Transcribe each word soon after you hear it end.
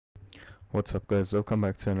What's up guys, welcome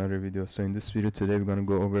back to another video. So in this video today we're gonna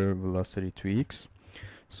go over velocity tweaks.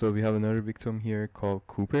 So we have another victim here called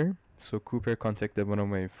Cooper. So Cooper contacted one of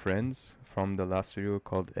my friends from the last video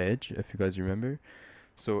called Edge, if you guys remember.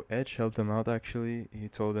 So Edge helped them out actually. He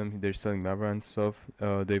told them they're selling MALWARE and stuff.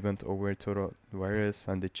 They went over total virus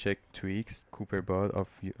and they checked tweaks Cooper bought of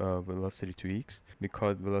velocity tweaks. They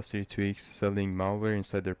caught velocity tweaks selling malware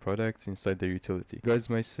inside their products, inside their utility. You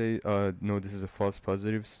guys might say, no, this is a false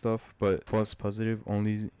positive stuff, but false positive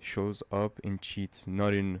only shows up in cheats,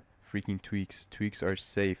 not in freaking tweaks. Tweaks are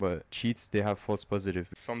safe, but cheats, they have false positive.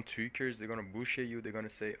 Some tweakers, they're gonna bullshit you. They're gonna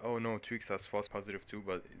say, oh no, tweaks has false positive too,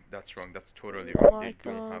 but that's wrong. That's totally wrong. They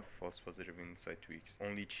don't have false positive inside tweaks.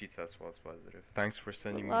 Only cheats has false positive. Thanks for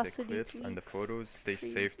sending me the clips and the photos. Stay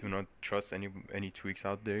safe. Do not trust any tweaks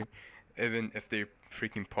out there. Even if they're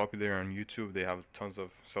freaking popular on YouTube, they have tons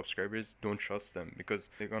of subscribers, don't trust them because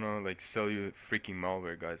they're gonna like sell you freaking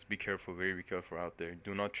malware, guys. Be careful, be careful out there.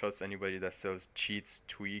 Do not trust anybody that sells cheats,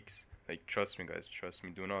 tweaks. Like, trust me guys, trust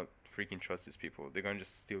me. Do not freaking trust these people. They're gonna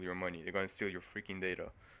just steal your money. They're gonna steal your freaking data.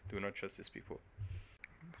 Do not trust these people.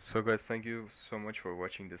 So guys, thank you so much for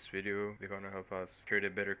watching this video. They're gonna help us create a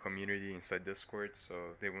better community inside Discord so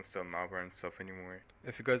they won't sell malware and stuff anymore.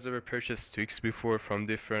 If you guys ever purchased tweaks before from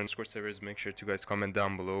different Discord servers, make sure to guys comment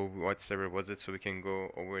down below what server was it so we can go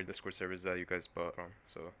over Discord servers that you guys bought from.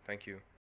 So thank you.